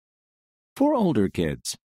For older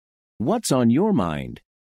kids, what's on your mind?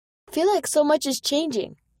 I feel like so much is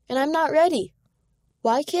changing, and I'm not ready.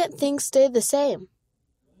 Why can't things stay the same?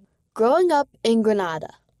 Growing up in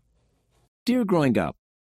Granada. Dear Growing Up,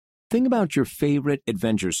 think about your favorite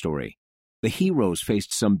adventure story. The heroes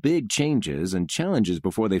faced some big changes and challenges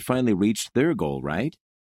before they finally reached their goal, right?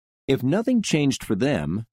 If nothing changed for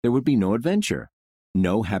them, there would be no adventure,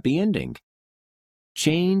 no happy ending.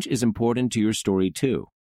 Change is important to your story too.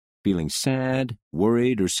 Feeling sad,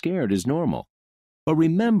 worried, or scared is normal. But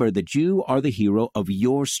remember that you are the hero of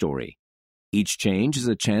your story. Each change is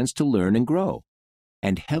a chance to learn and grow,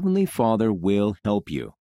 and Heavenly Father will help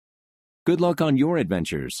you. Good luck on your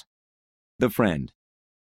adventures. The Friend.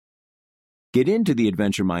 Get into the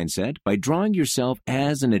adventure mindset by drawing yourself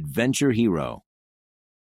as an adventure hero.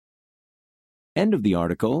 End of the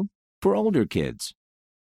article for older kids.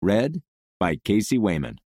 Read by Casey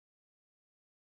Wayman.